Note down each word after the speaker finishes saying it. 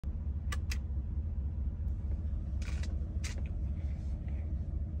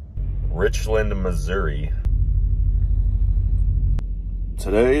Richland, Missouri.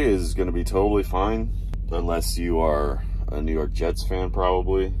 Today is going to be totally fine, unless you are a New York Jets fan,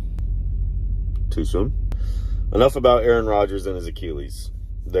 probably. Too soon. Enough about Aaron Rodgers and his Achilles.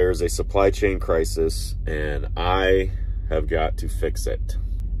 There's a supply chain crisis, and I have got to fix it.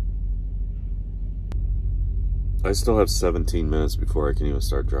 I still have 17 minutes before I can even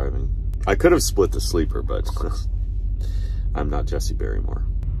start driving. I could have split the sleeper, but I'm not Jesse Barrymore.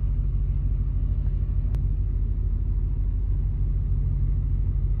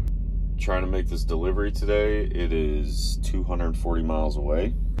 Trying to make this delivery today. It is 240 miles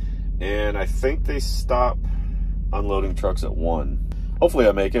away, and I think they stop unloading trucks at 1. Hopefully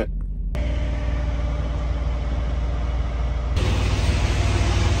I make it.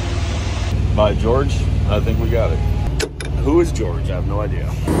 By George, I think we got it. Who is George? I have no idea.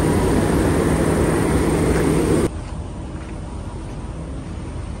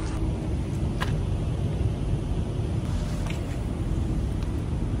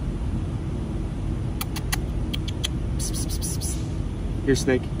 Here,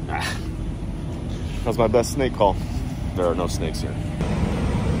 snake. Ah. That's my best snake call. There are no snakes here.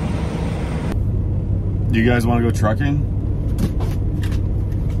 Do you guys want to go trucking?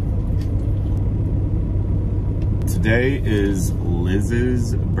 Today is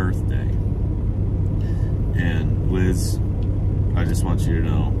Liz's birthday. And Liz, I just want you to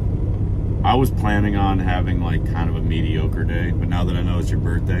know, I was planning on having like kind of a mediocre day, but now that I know it's your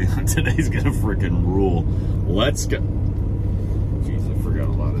birthday, today's gonna freaking rule. Let's go. Jeez, I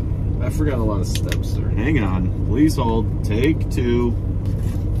forgot a lot of steps there. Hang on, please hold. Take 2.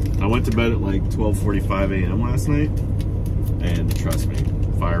 I went to bed at like 12:45 a.m. last night, and trust me,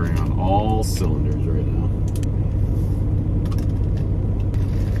 firing on all cylinders right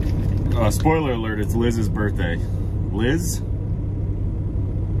now. Spoiler alert, it's Liz's birthday. Liz,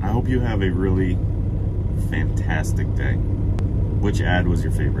 I hope you have a really fantastic day. Which ad was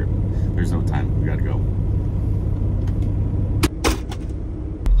your favorite? There's no time, we gotta go.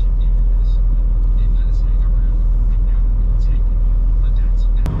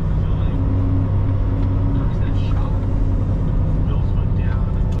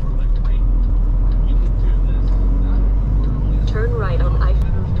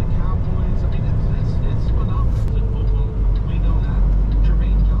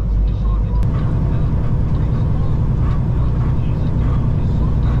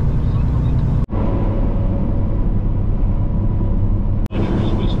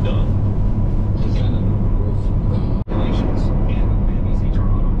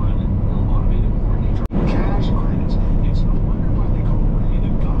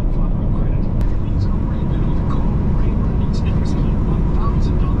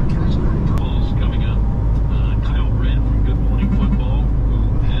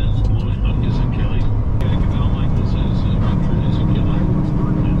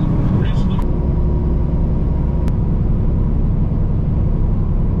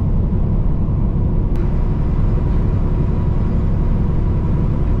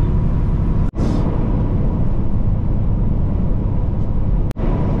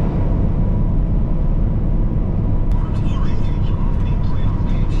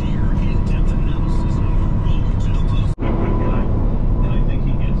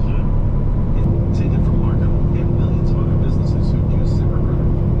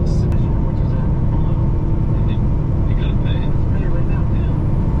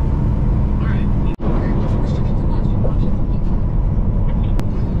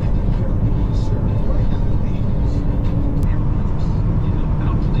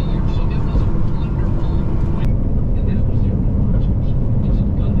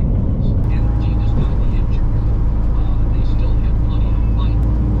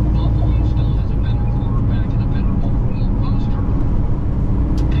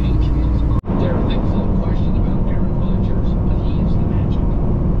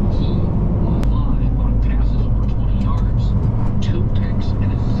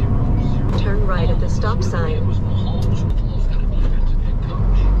 Stop sign.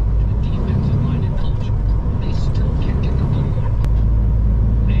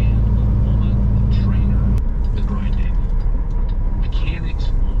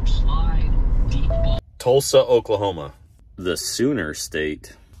 Tulsa, Oklahoma, the Sooner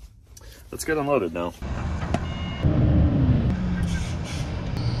State. Let's get unloaded now.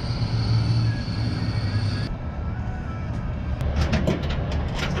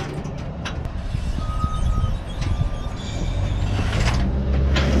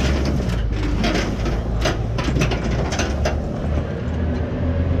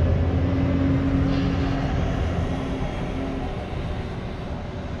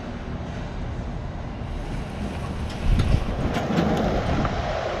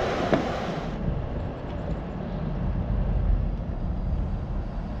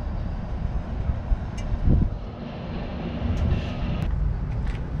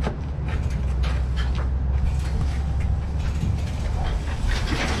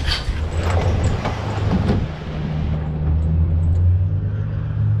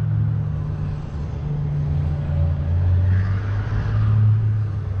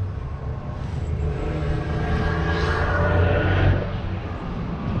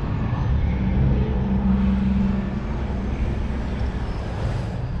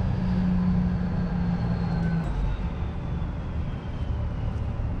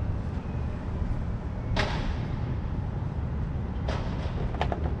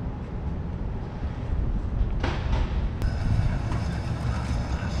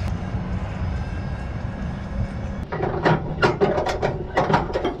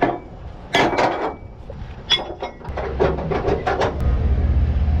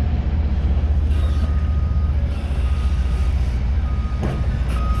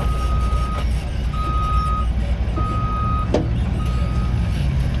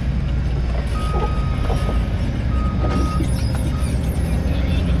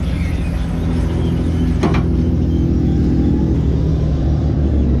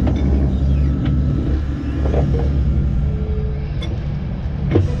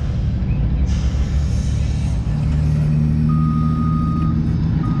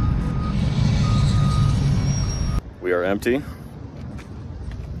 empty.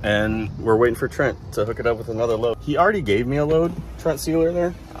 And we're waiting for Trent to hook it up with another load. He already gave me a load, Trent Sealer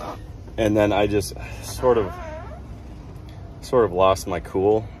there. And then I just sort of lost my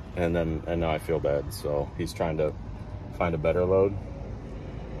cool. And now I feel bad. So he's trying to find a better load.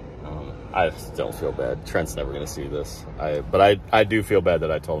 I still feel bad. Trent's never going to see this. But I do feel bad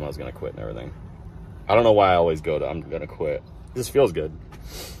that I told him I was going to quit and everything. I don't know why I always go to, I'm going to quit. It just feels good.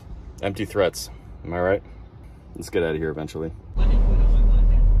 Empty threats. Am I right? Let's get out of here eventually. In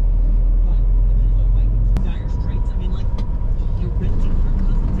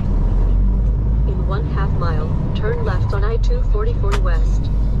 1/2 mile, turn left on I-244 West.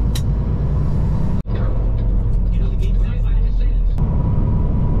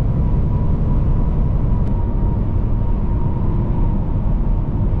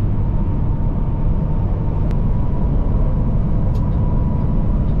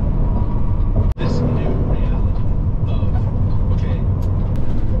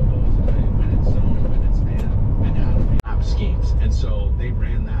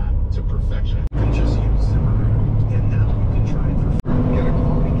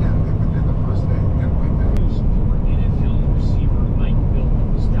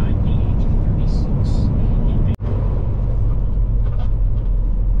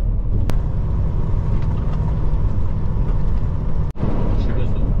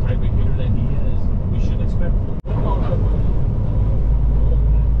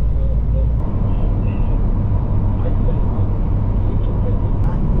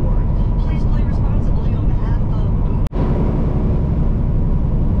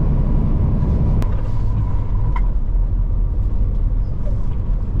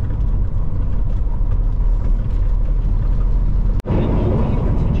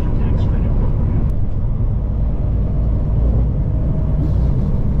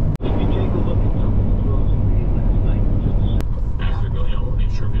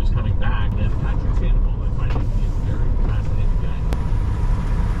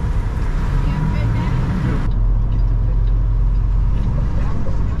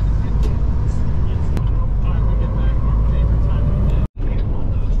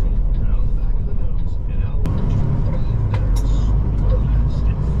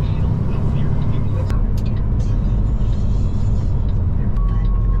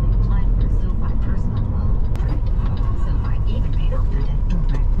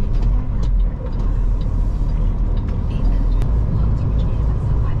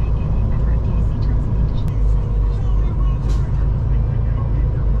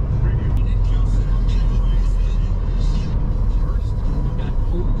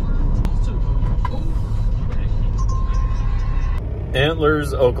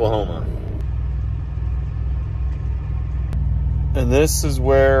 Antlers, Oklahoma. And this is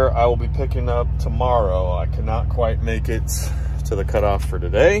where I will be picking up tomorrow. I cannot quite make it to the cutoff for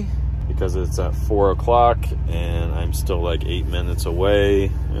today because it's at 4 o'clock and I'm still like 8 minutes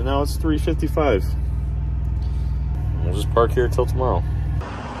away. And now it's 3:55. We'll just park here till tomorrow.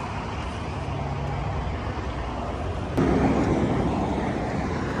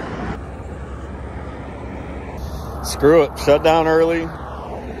 Screw it, shut down early.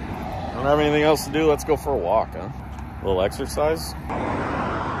 Don't have anything else to do, let's go for a walk, huh? A little exercise. I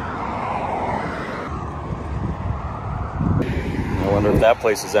wonder if that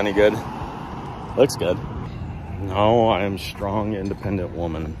place is any good. Looks good. No, I am a strong, independent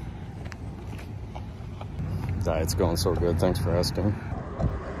woman. Diet's going so good, thanks for asking.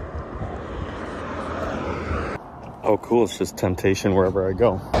 Oh cool, it's just temptation wherever I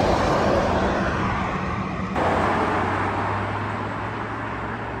go.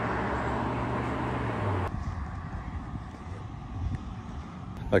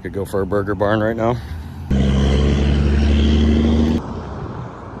 I could go for a burger barn right now.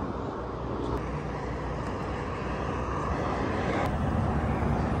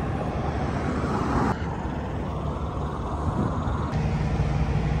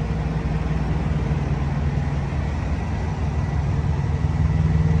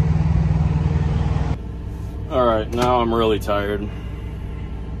 All right, now I'm really tired.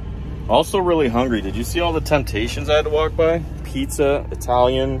 Also really hungry. Did you see all the temptations I had to walk by? Pizza,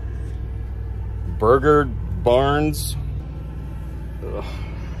 Italian, burger barns. Ugh.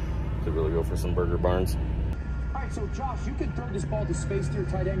 Could really go for some burger barns. All right, so Josh, you can throw this ball to space to your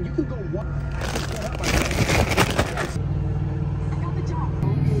tight end. You can go one. I got the job.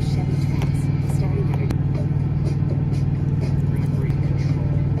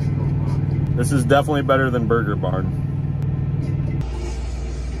 This is definitely better than Burger Barn.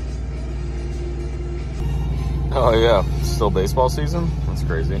 Oh yeah, still baseball season? That's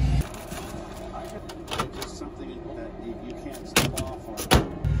crazy. Just something that you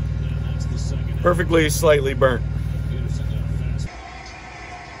Perfectly slightly burnt.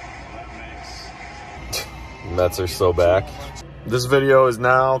 Mets are so back. This video is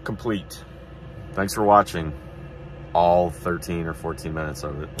now complete. Thanks for watching all 13 or 14 minutes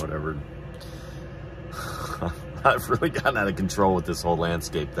of it, whatever. I've really gotten out of control with this whole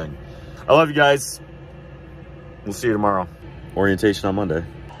landscape thing. I love you guys. We'll see you tomorrow. Orientation on Monday.